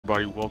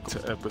everybody?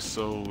 Welcome to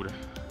episode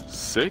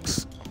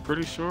 6. I'm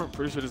pretty sure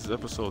this is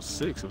episode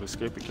 6 of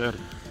Escape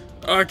Academy.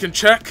 I can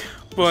check,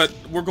 but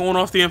we're going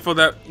off the info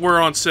that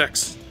we're on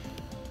 6.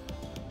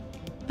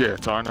 Yeah,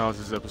 to our knowledge,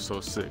 this is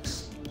episode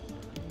 6.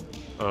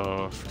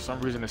 For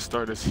some reason, it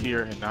started us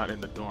here and not in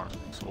the dorm,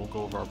 so we'll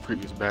go over our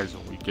previous badges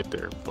when we get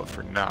there. But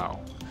for now,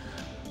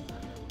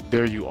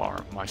 there you are,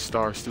 my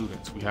star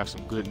students. We have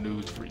some good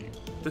news for you.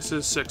 This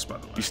is 6, by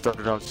the way. You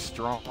started out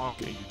strong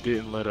and you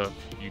didn't let up.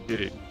 You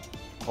did it.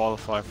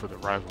 Qualify for the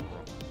rival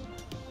room.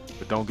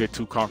 But don't get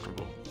too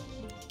comfortable.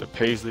 The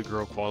Paisley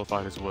girl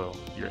qualified as well.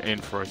 You're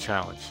in for a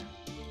challenge.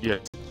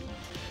 Yes,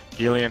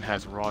 Gillian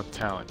has raw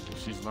talent.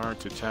 If she's learned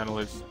to channel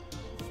it,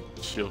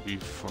 she'll be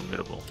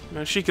formidable.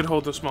 Man, she could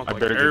hold the smoke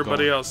like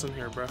everybody else in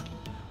here, bro.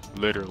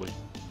 Literally.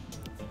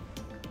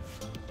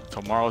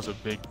 Tomorrow's a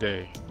big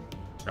day.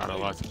 Got a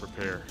lot to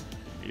prepare.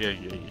 Yeah.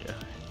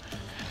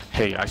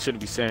 Hey, I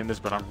shouldn't be saying this,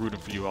 but I'm rooting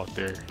for you out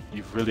there.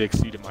 You've really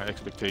exceeded my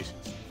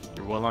expectations.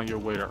 You're well on your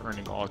way to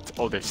earning all.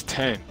 Oh, there's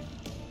 10.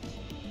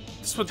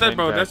 That's what that,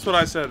 bro. Badges. That's what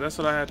I said. That's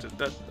what I had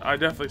to. I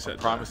definitely said. A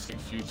promising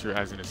future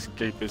as an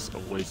escapist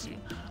awaits you.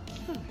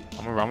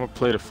 I'm gonna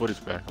play the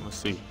footage back. I'm gonna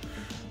see.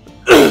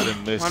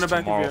 Miss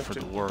tomorrow for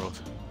the world.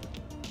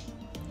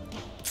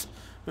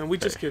 Man, we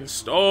just getting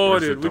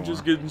started. We're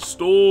just getting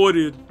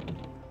started.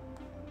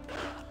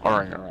 All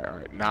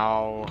right.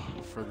 Now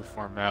for the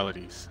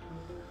formalities.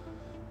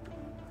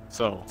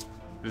 So,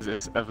 this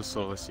is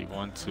episode, let's see,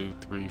 1, 2,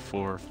 3,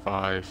 4,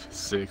 5,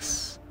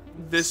 6.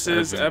 This 7.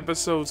 is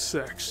episode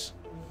 6.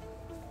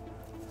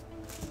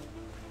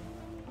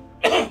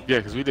 Yeah,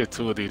 because we did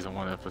 2 of these in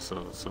one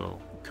episode, so.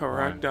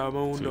 Correct,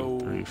 1, 2,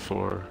 3,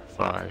 4,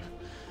 5,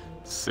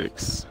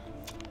 6.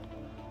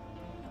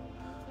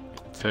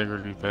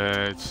 Integrity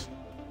badge.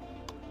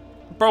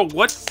 Bro,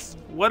 what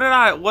did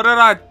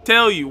I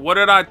tell you? What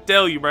did I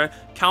tell you, bro?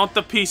 Count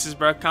the pieces,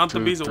 bro. Count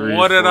the pieces.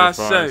 What did I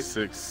say?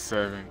 6,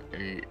 7,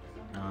 8,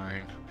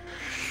 9.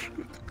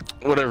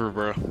 Whatever,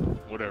 bro.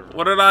 Whatever.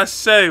 What did I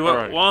say? What?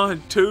 Right.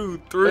 1,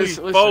 2, 3,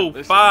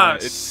 4,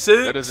 5,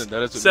 6,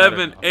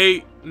 7,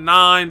 8,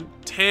 9,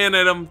 10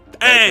 of them.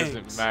 That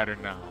doesn't matter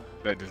now.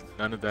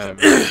 None of that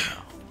matters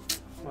now.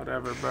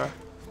 Whatever, bro.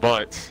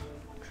 But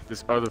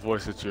this other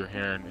voice that you're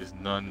hearing is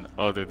none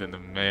other than the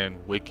man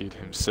Wicked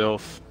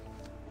himself.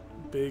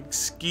 Big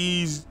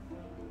skis,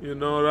 you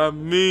know what I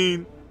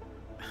mean?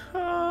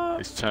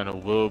 His channel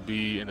will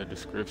be in the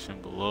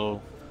description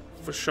below.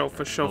 For sure.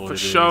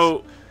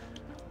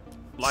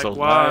 Likewise. So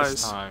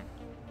last time,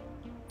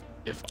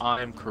 if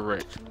I'm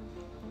correct,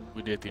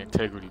 we did the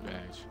integrity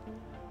badge,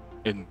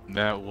 and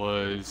that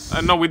was.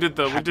 I know we did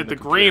the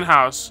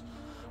greenhouse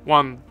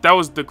one. That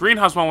was the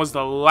greenhouse one. Was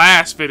the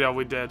last video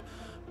we did,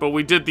 but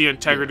we did the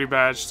integrity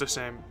badge the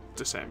same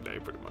day,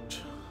 pretty much.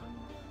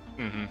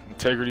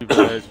 Integrity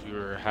badge, we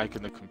were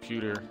hacking the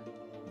computer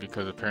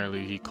because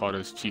apparently he caught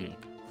us cheating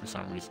for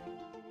some reason.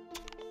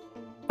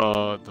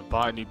 The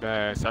botany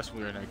badge, that's when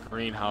we were in that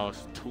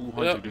greenhouse,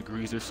 200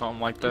 degrees or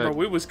something like that. Bro,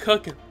 we was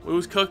cooking. We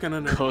was cooking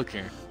in there.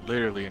 Cooking.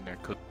 Literally in there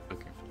cooking.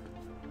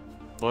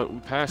 But we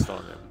passed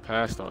all that.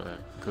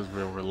 Because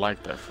we're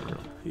like that for real.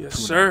 Yes,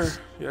 sir.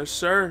 Yes,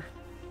 sir.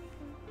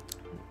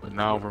 But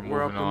now we're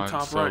moving on.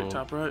 Top right.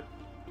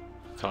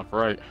 Top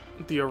right.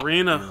 The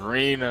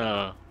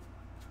arena.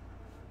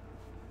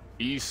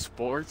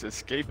 Esports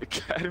Escape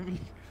Academy.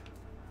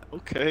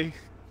 Okay.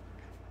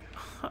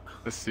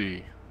 Let's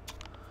see.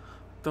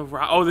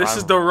 This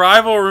is the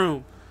rival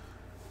room.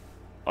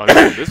 Oh,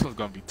 this one's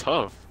gonna be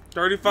tough.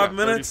 35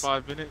 minutes.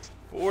 35 minutes.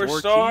 4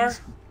 star.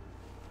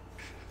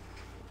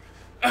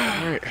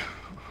 Alright.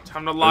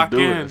 Time to lock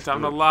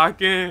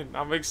in.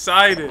 I'm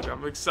excited.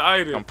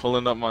 I'm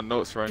pulling up my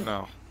notes right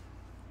now.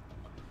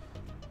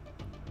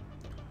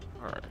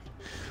 Alright.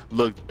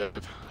 Look,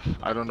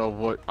 I don't know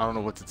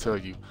what to tell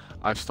you.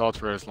 I've stalled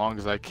for as long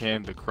as I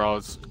can. The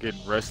crowd's getting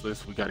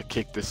restless. We gotta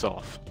kick this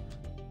off.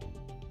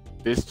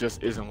 This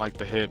just isn't like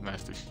the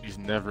headmaster. She's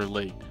never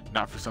late.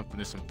 Not for something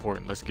this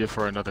important. Let's give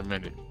her another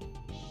minute.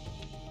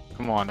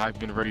 Come on, I've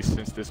been ready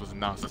since this was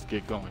announced. Let's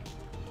get going.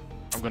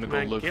 I'm gonna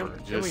go look for her.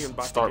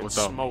 Just start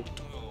without me.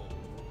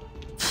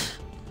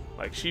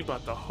 Like she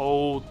about to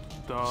hold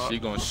the. She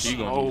gonna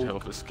need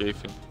help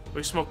escaping.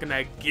 We're smoking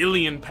that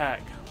Gillian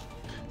pack.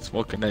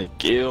 Smoking that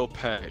Gill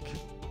pack.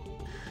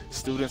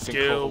 Students and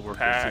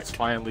co-workers, it's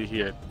finally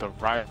here. The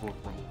rival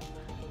room.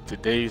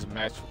 Today's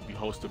match will be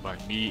hosted by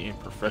me and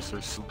Professor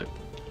Slip.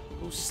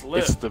 Who's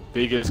Slip? It's the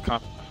biggest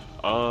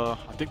I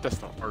think that's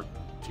the art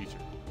teacher.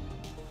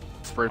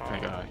 Spray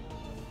paint guy.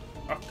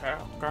 Okay.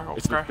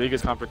 It's the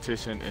biggest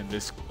competition in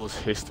this school's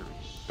history.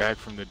 Back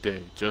from the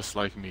dead, just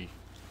like me.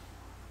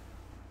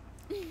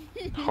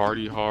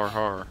 Hardy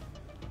har.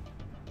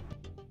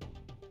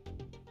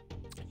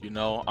 You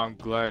know, I'm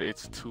glad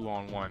it's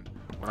 2-on-1.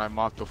 When I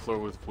mop the floor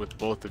with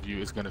both of you,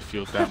 it's gonna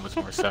feel that much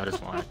more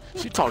satisfying.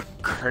 She talking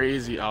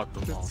crazy out the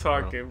mouth.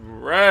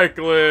 Talking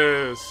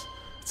reckless.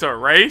 It's a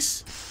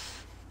race?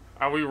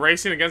 Are we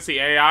racing against the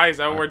AI? Is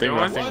that what we're doing?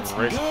 What's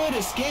good,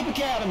 Escape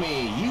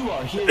Academy? You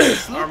are here to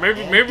slip. Or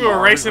maybe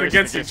we're racing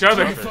against each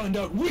other. To find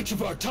out which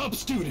of our top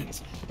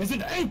students is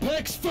an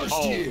Apex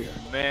first year.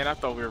 Man, I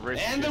thought we were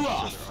racing. And they're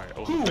off.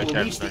 Who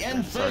will reach the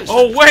end first?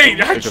 Oh wait,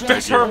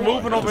 that's her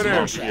moving over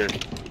there.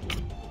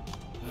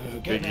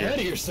 Getting ahead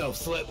of yourself,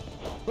 Slip.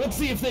 Let's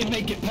see if they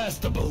make it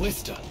past the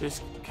ballista.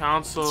 This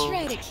council.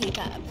 Try to keep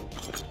up.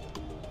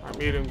 Our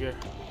medium gear.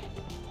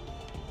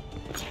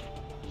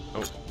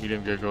 Oh,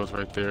 medium gear goes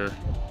right there.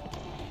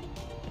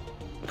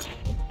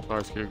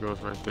 Large gear goes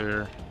right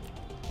there.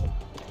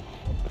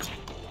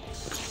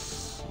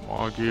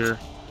 Small gear.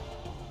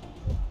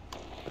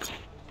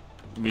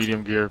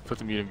 Medium gear. Put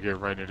the medium gear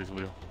right near this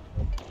wheel.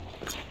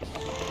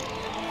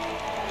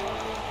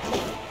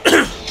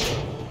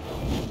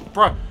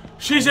 Bruh,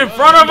 she's in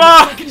front of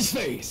us! Second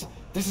phase.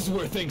 This is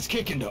where things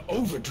kick into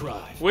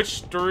overdrive.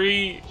 Which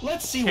three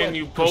Let's see can what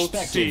you both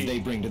perspective see? they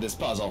bring to this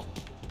puzzle.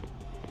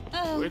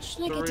 Oh, Which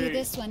I could do three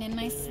this one in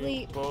my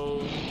sleep.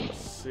 Both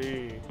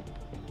see.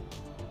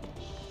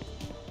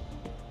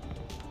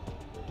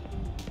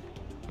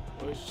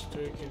 Which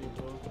three can you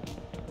both?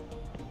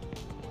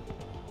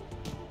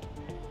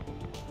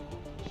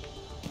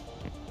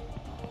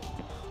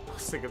 I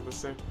was thinking the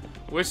same.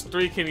 Which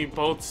three can you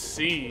both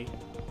see?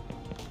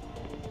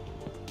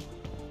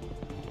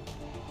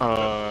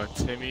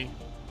 Timmy,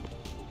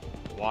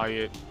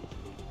 Wyatt,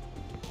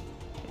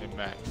 and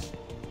Max.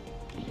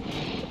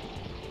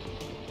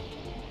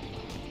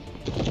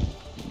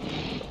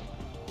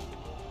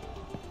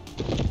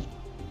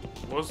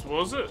 What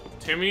was it?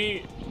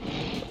 Timmy?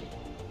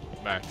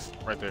 Max,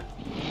 right there.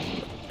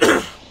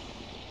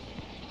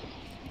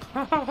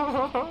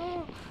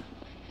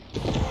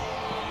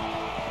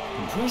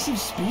 Impressive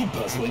speed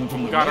puzzling from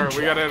the We got her. red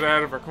We got track. it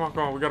out of her. Come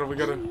on. We got Oh,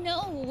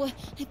 no,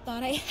 I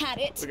thought I had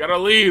it. We got a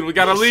lead. We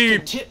got a This lead.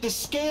 could tip the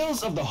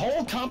scales of the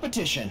whole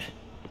competition.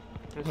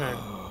 Okay.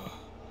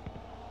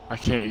 I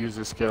can't use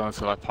this scale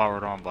until I power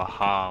it on, but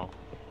how?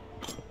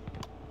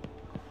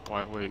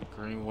 White weight,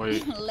 green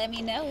weight. Let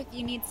me know if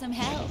you need some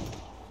help.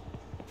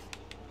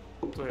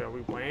 So yeah,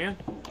 we weighing?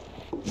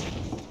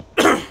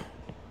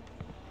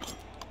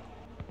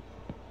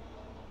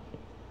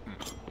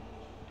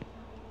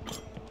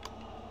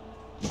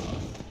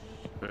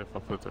 If I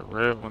put the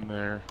red one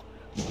there,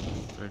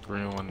 the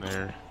green one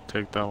there,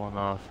 take that one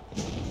off,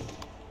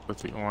 put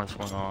the orange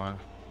one on.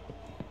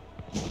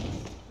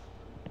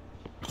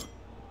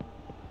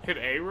 Hit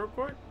A real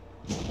quick?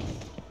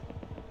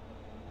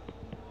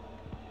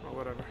 Or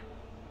whatever.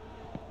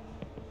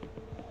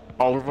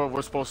 Oh,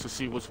 we're supposed to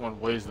see which one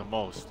weighs the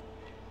most.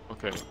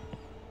 Okay,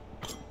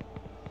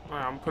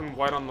 Alright, I'm putting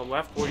white on the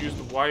left. We'll use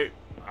the white.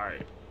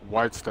 Alright.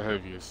 white's the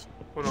heaviest.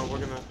 Well, no, we're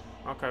gonna.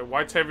 Okay,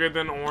 white's heavier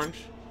than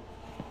orange.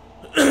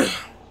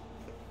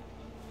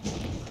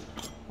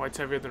 White's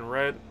heavier than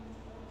red.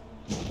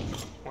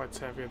 White's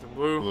heavier than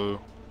blue. Blue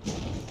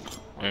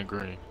and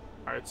green.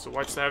 Alright, so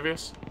white's the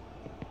heaviest.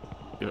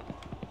 Yep.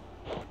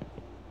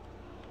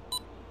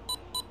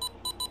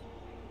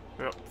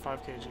 Yep, 5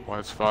 kg.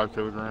 White's 5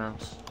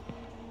 kilograms.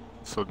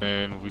 So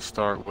then we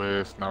start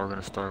with, now we're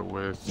gonna start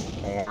with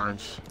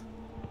orange,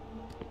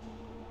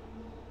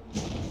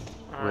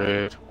 Alright.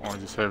 red.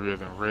 Orange is heavier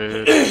than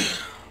red. Orange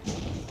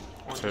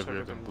It's is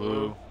heavier than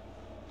blue.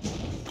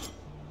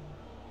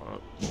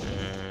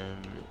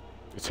 And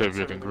it's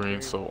heavier than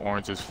green, so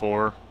orange is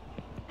 4.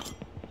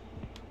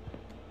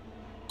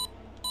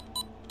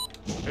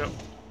 Yep.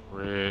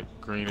 Red,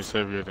 green is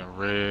heavier than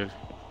red.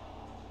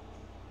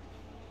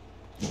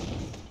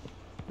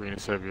 Green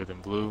is heavier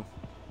than blue.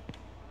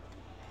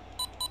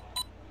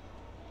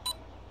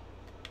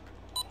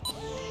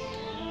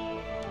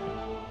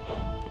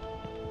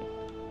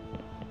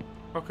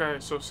 Okay,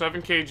 so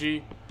 7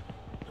 kg.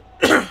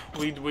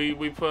 we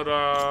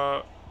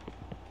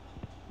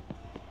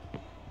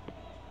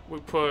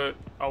put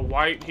a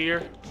white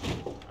here,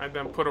 and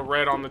then put a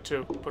red on the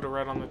 2. Put a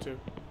red on the 2.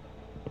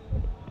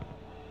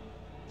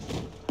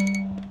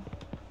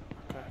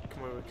 Okay,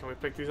 can we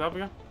pick these up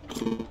again?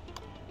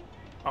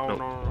 Oh Nope.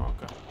 no,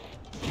 okay.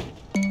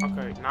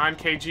 Okay, 9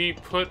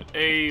 kg.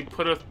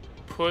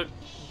 Put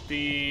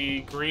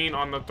the green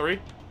on the 3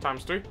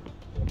 times 3.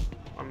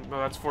 No,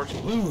 that's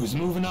 14. Blue's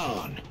moving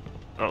on.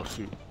 Oh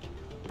shoot.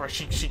 Bro,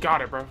 she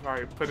got it, bro.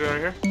 Alright, put it right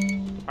here.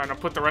 Alright, now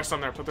put the rest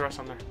on there. Put the rest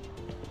on there.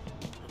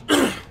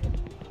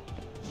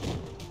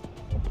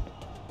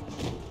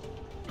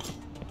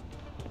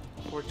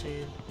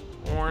 14.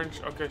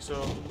 Orange. Okay,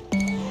 so.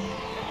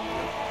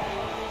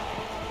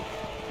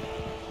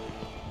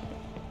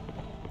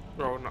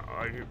 Bro, no,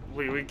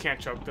 we can't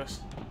choke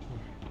this.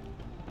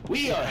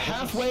 We are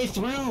halfway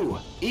through.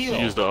 Eel,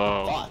 Use the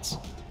thoughts?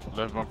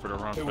 left bumper to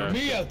run If it were fast.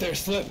 me out there,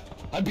 Slip,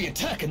 I'd be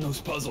attacking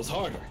those puzzles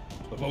harder.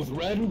 But both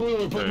red and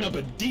blue are putting up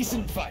a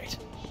decent fight.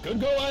 Could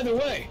go either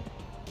way.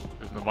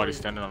 There's nobody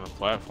standing on the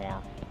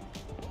platform.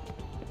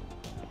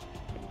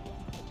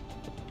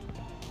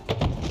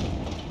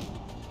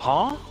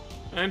 Huh?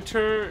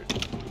 Enter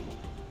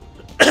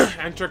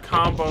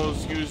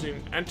combos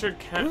using enter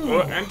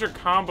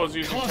combos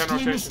using 10 Costly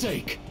rotations.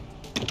 mistake.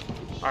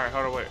 Alright,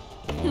 hold on, wait.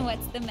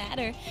 What's the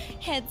matter?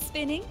 Head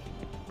spinning?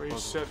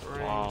 Reset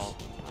range. Wow.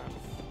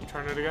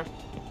 Turn it again.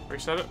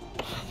 Reset it.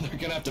 They're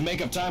gonna have to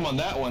make up time on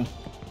that one.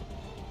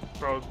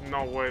 Bro,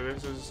 no way.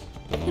 This is.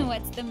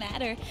 What's the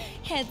matter?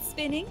 Head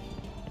spinning?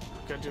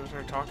 Gotta do with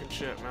her talking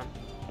shit, man.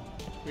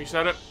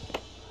 Reset it.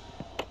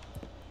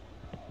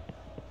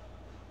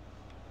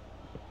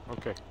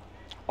 Okay.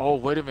 Oh,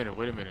 wait a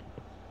minute.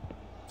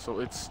 So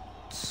it's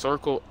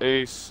circle,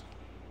 ace.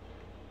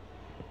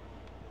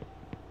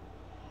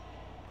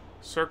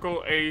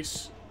 Circle,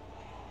 ace,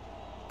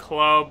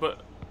 club,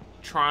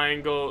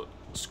 triangle,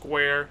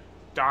 square,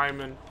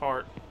 diamond,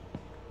 heart.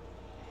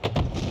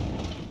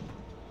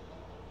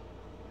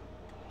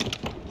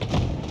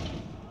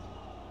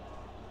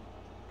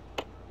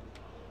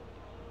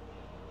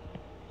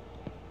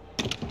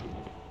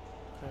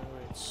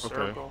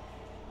 Circle.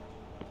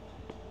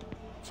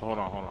 So hold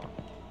on.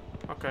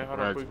 Okay, hold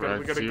We're on. at, we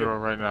gotta zero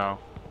right now.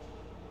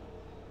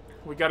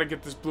 We gotta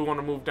get this blue one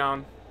to move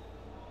down.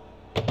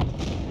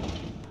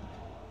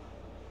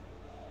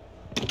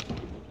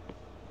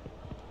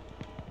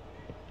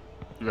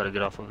 You gotta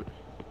get off of it.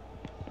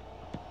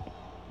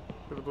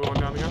 Put the blue one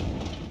down again.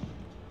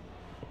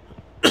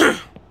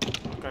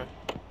 Okay.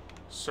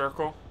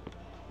 Circle.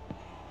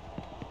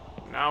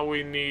 Now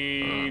we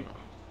need.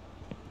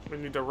 We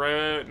need the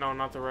red. No,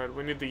 not the red.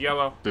 We need the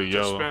yellow. The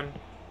yellow. Spin.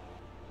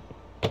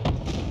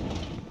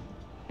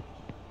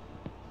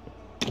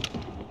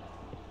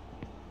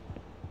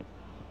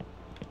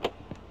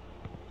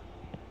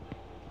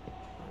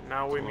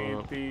 Now we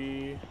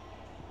need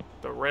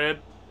the red.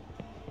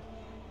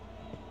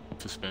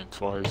 To spin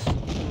twice.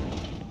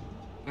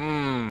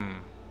 Mmm.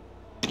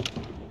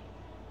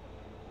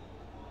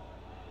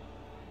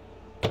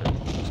 Okay,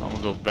 so I'm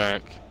gonna go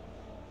back.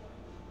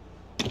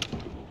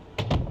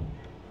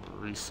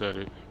 Reset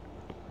it.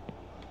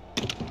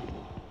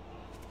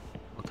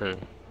 Okay.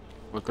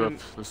 Look up.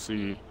 Let's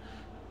see.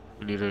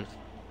 We need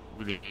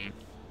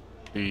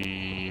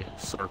the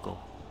circle.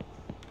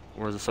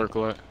 Where's the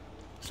circle at?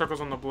 Circle's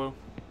on the blue.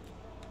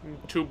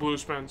 2 blue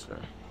spins.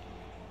 Okay.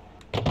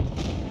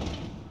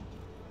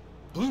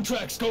 Blue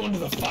track's going to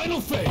the final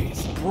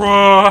phase.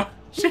 Bruh!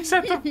 She's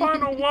at the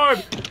final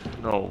one!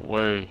 No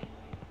way.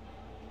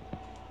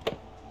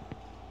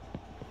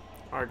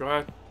 Alright, go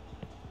ahead.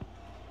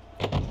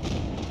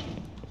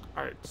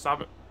 Alright,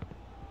 stop it.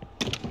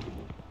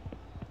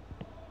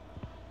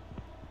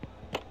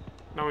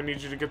 Now we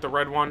need you to get the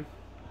red one.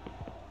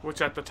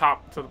 Which at the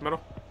top to the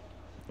middle.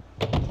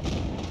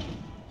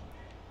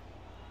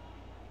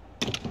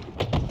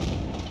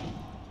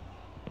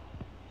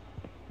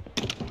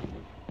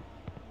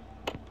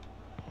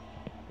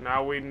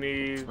 Now we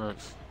need...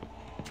 Next.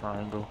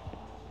 Triangle.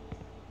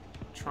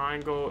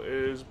 Triangle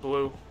is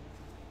blue.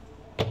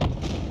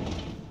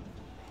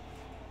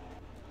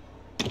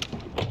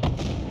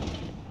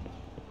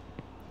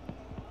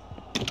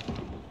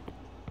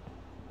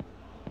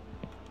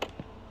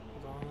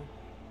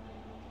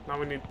 Now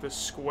we need the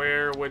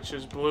square, which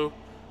is blue.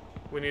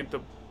 We need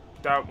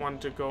that one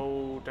to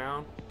go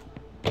down.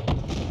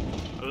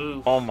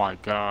 Ooh. Oh my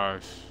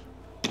gosh.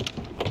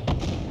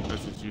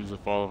 Let's just use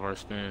up all of our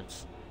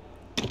spins.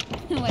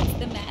 What's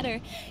the matter?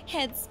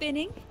 Head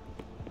spinning?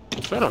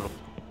 Shut up.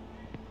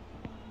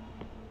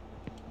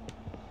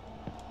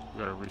 We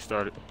gotta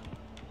restart it.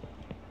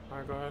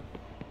 Alright, go ahead.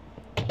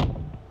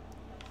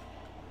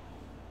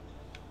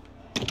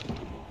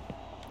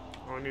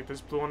 Oh, we need this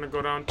blue one to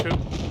go down too.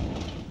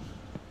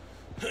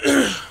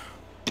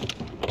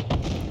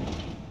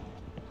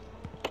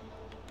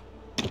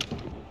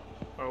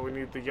 Oh, we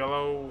need the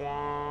yellow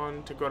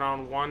one to go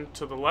down 1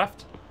 to the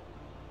left.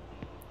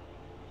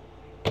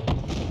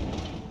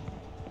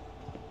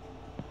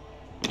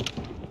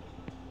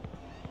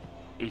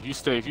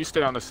 If you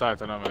stay on the side,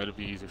 then it'll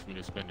be easier for me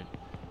to spin it.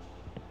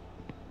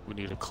 We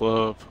need a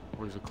club.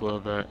 Where's the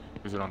club at?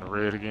 Is it on the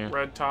red again?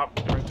 Red top,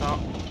 red top.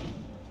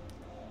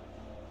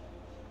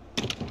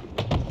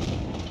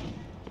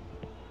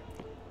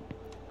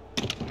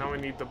 Now we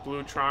need the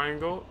blue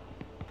triangle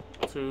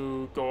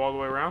to go all the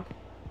way around.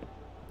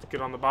 To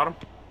get on the bottom.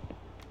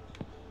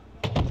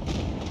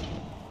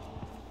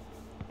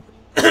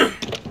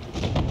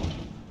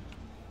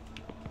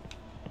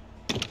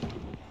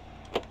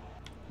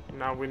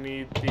 Now we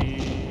need the...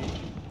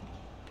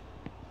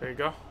 There you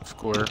go.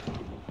 Square.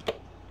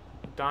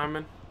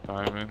 Diamond.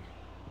 Diamond.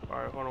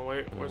 Alright, hold on,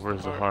 wait.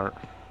 Where's the heart?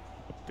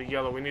 The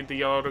yellow. We need the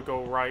yellow to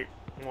go right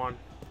 1.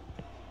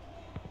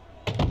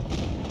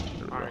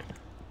 Alright.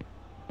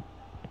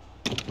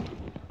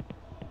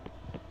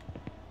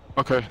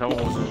 Okay, that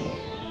one wasn't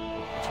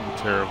too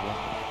terrible.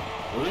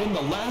 We're in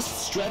the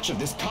last stretch of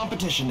this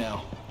competition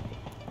now.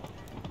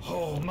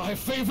 Oh, my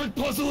favorite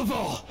puzzle of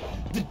all!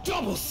 The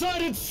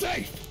double-sided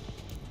safe!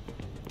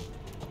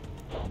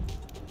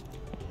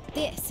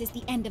 This is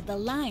the end of the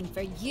line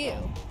for you.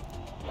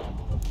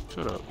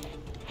 Shut up.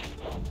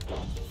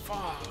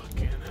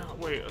 Fucking hell.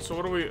 Wait, so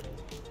what are we...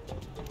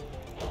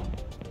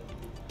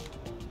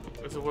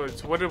 So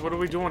what are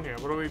we doing here?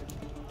 What are we...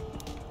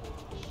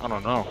 I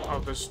don't know. Oh,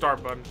 the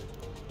start button.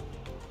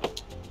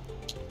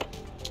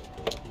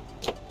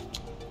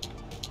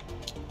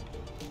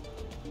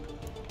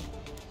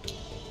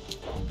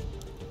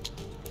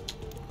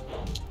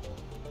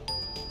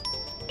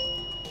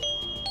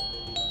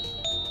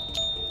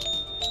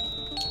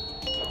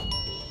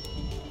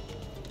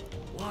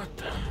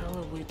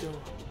 we doing?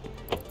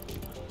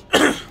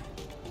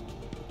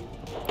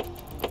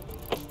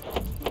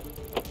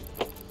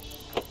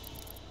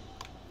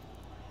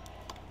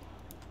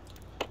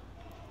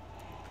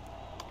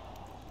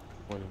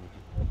 Wait a minute.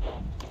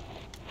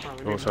 Oh,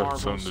 we Those need have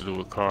something to marbles. do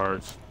with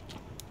cards.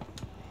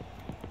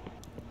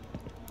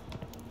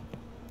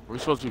 Are we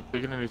supposed to be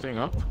picking anything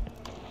up?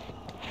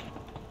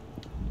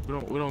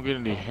 We don't get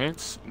any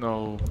hints?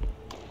 No.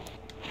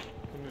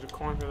 We need a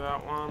coin for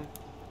that one.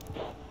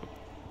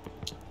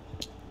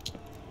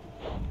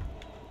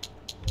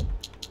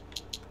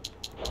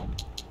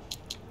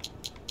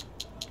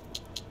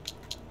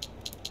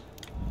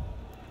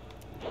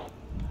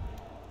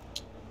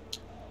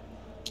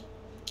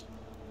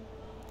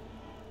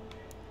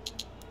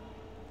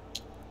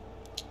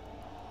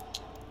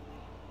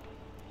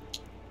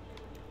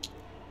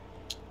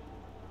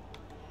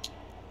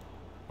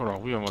 Hold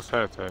on, we almost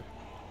had that.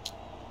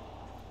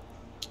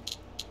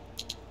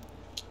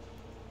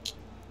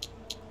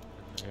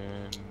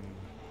 And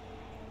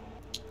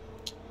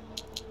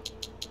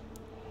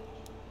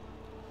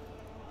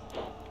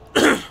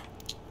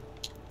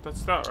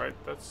That's that, right?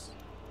 That's...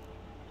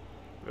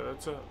 Yeah,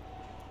 that's it.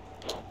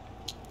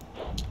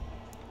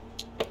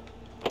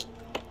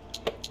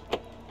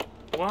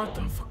 What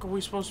the fuck are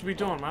we supposed to be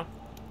doing, man?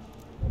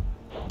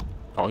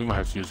 oh, you might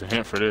have to use a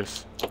hint for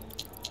this.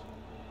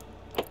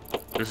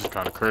 This is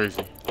kind of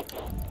crazy.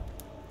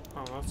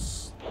 Oh,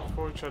 that's...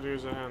 Before we try to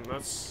use a hand,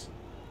 that's...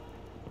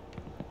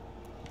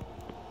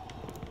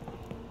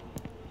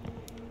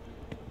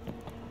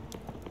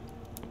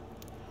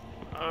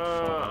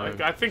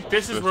 I think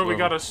this is where we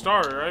gotta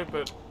start, right?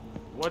 But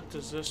what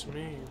does this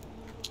mean?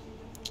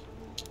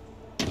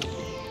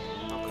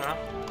 Okay.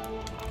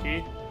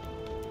 Key.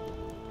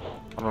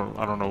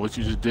 I don't know what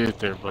you just did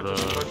there, but I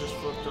just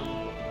flipped them.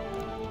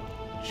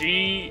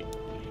 G-E-A-E-D.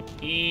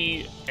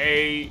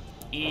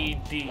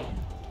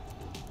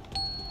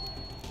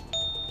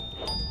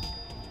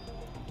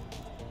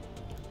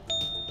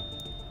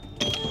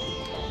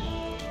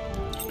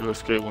 you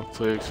escape when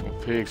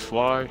pigs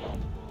fly.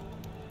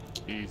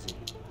 Easy.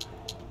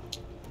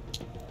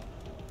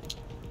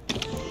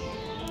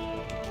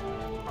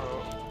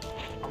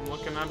 I'm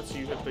looking at it, so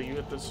you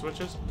hit the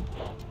switches?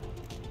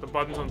 The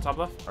buttons on the top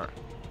left? Alright.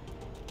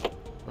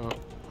 Up,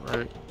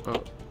 right,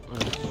 up,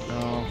 left,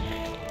 down.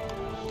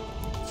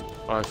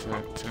 5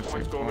 cents, 10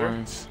 cent Go over.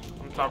 coins.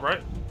 On the top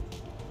right?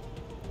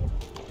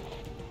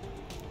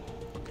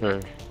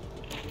 Okay.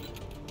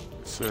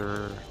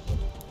 Sir.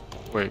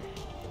 Wait.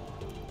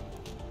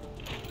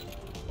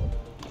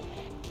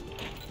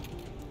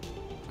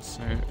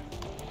 Cent.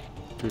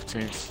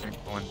 15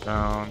 cent going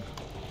down.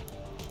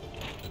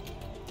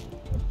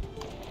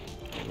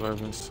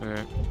 11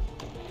 cent.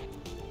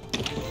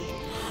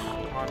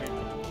 Money.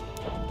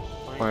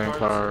 Playing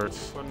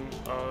cards. When,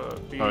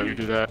 Oh, you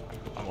do that.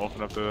 I'm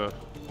opening up the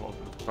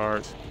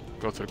cards.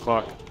 Go to the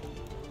clock.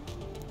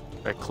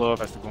 That club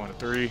has to go into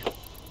 3.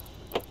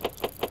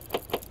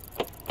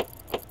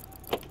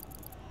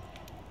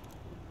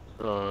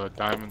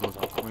 Diamond goes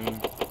on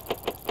queen.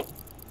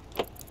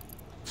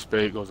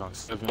 Spade goes on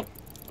 7.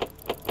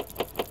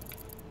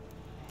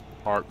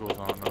 Heart goes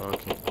on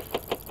king.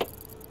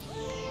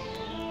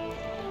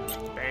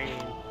 Bang.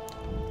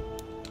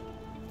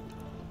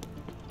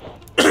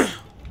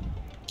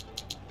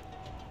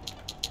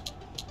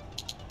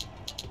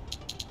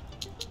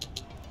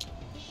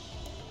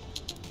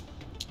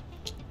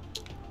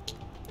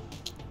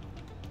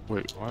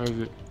 Wait, why is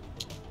it?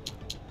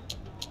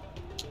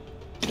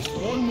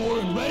 One more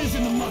and red is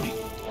in the money.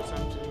 That's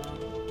empty now.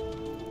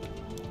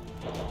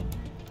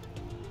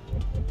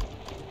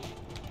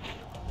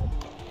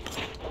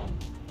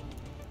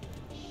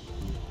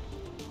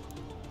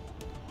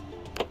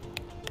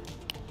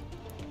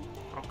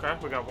 Okay,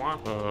 we got one.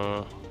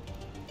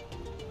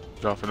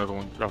 Drop another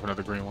one. Drop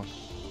another green one.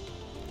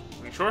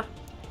 Are you sure?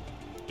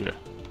 Yeah.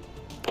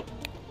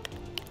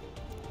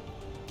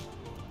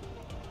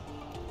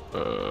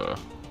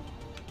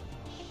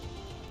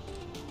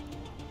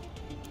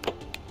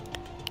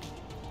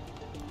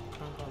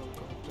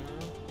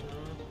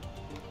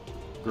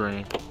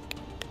 Green.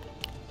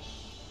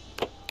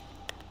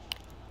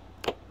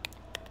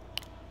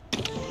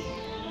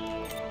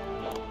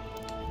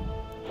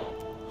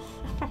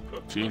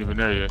 She ain't even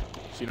there yet.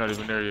 She's not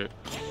even there yet.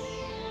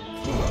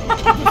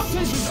 That's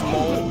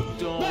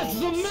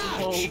the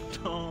match.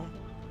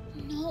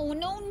 No,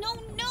 no, no,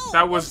 no!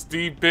 That was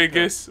the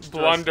biggest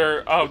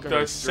blunder of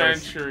the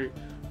century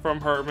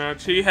from her, man.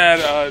 She had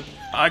a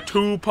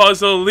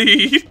 2-puzzle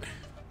lead.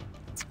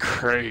 It's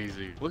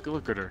crazy. Look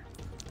at her.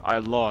 I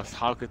lost.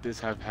 How could this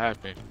have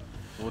happened?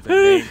 Will the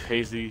name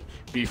Paisley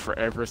be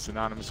forever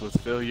synonymous with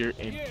failure?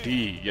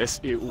 Indeed.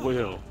 Yes, it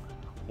will.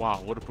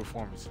 Wow, what a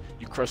performance.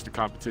 You crushed the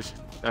competition.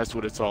 That's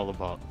what it's all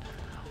about.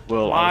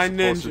 Well, I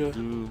was supposed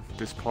to do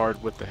this part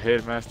with the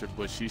headmaster,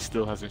 but she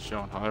still hasn't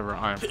shown. However,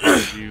 I am proud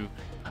of you.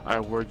 I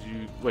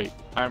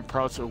am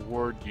proud to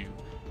award you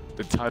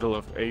the title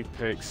of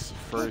Apex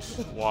First.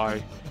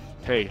 Why?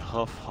 Hey,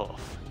 Huff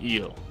Huff.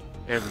 EO.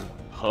 Everyone,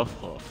 Huff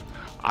Huff.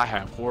 I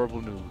have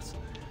horrible news.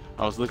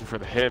 I was looking for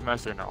the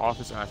headmaster in her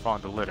office and I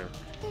found a letter.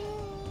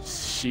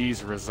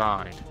 She's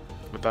resigned.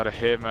 Without a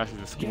headmaster,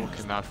 the school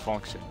cannot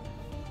function.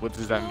 What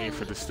does that mean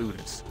for the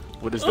students?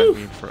 What does that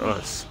mean for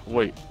us?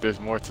 Wait, there's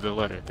more to the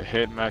letter. The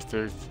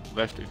headmaster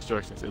left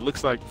instructions. It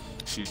looks like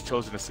she's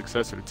chosen a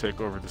successor to take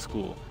over the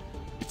school.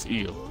 It's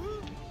Eel.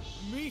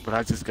 But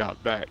I just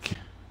got back.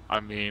 I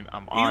mean,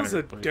 I'm honored. He's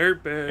a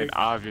dirtbag. And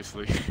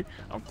obviously,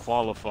 I'm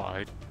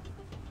qualified.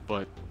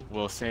 But,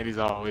 well, Sandy's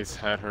always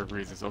had her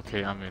reasons.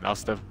 Okay, I mean, I'll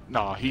step...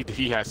 No,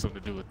 he has something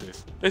to do with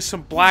this. There's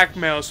some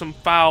blackmail, some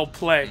foul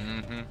play.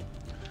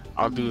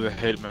 I'll do the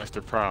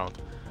headmaster proud.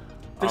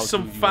 There's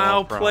some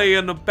foul play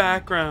in the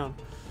background.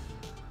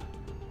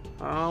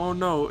 I don't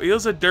know.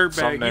 Eel's a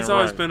dirtbag. He's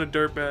always been a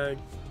dirtbag.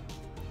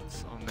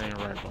 Something ain't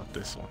right about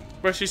this one.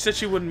 But she said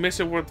she wouldn't miss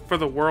it for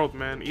the world,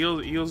 man.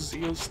 Eel's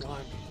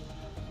slimy.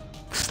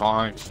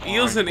 Slime.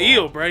 Eel's an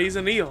eel, bro. He's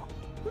an eel.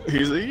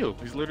 He's an eel.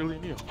 He's literally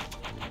an eel.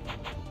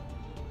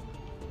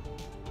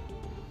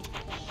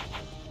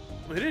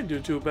 We didn't do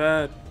too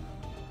bad.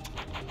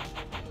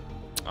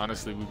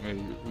 Honestly, we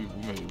made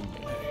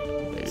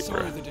it,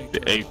 Sorry bro. the day The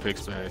took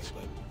Apex so much, badge.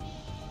 but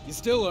you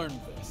still earned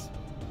this.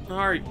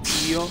 Alright,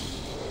 eel.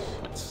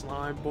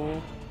 Slime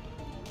ball.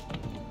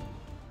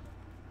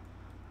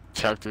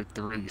 Chapter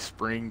 3,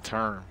 Spring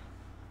Term.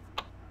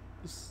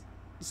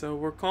 So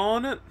we're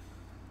calling it?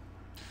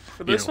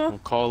 For this one? We'll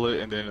call it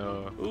and then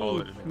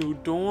call it and then new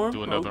dorm.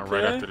 do another one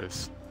right after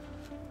this.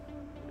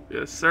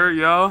 Yes, sir,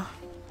 y'all.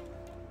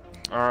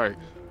 Alright.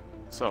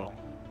 So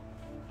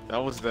that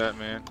was that,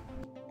 man.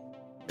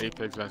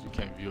 Apex badge, we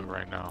can't view it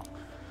right now.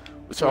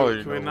 Which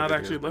already Can we not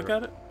actually look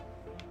at it?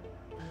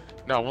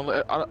 No,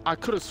 well, I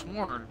could have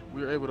sworn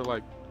we were able to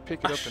like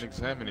pick it up and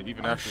examine it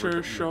even after we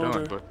were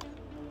done, but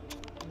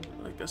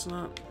I guess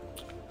not.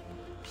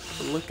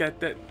 But look at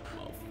that.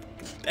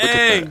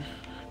 Dang!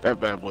 That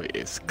bad boy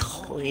is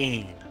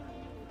clean.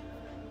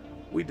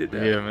 We did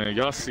that. Yeah, man.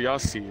 Y'all see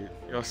it.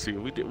 Y'all see it.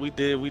 We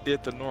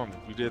did the normal.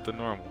 We did the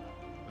normal.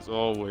 As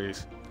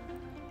always.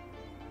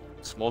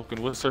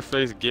 Smoking, what's her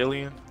face?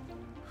 Gillian?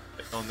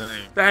 On the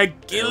name.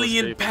 That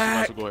Gillian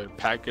pack. Go ahead and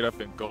pack it up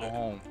and go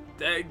home.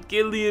 That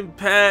Gillian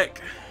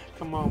pack.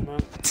 Come on, man.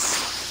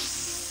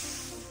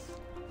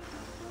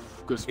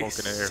 Good smoke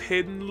in the air. It's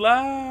hitting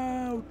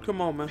loud.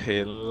 Come on, man.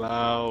 Hitting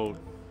loud.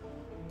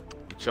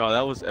 Y'all,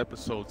 that was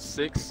episode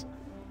 6.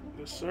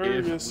 Yes, sir.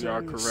 If yes, we sir.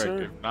 are yes, correct.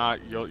 sir. If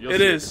not, you'll It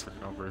see is. a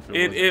different number. If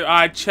It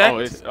I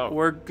checked. Oh,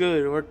 we're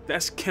good.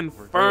 That's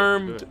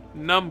confirmed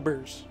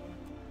numbers.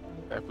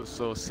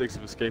 Episode 6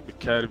 of Escape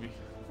Academy.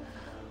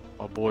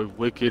 My boy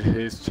Wicked,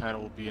 his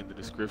channel will be in the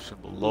description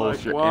below.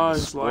 If you're into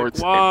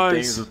sports and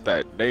things of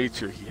that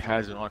nature, he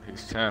has it on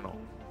his channel.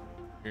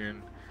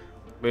 And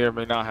may or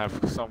may not have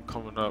something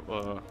coming up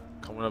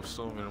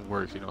soon in the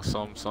works. You know,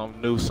 some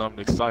new, something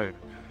exciting.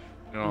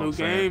 You know New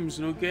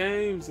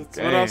games. That's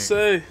what I'll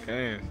say.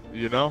 And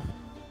you know,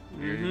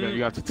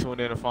 you have to tune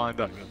in and find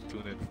out.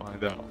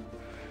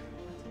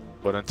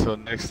 But until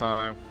next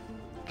time,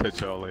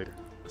 catch y'all later.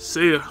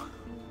 See ya.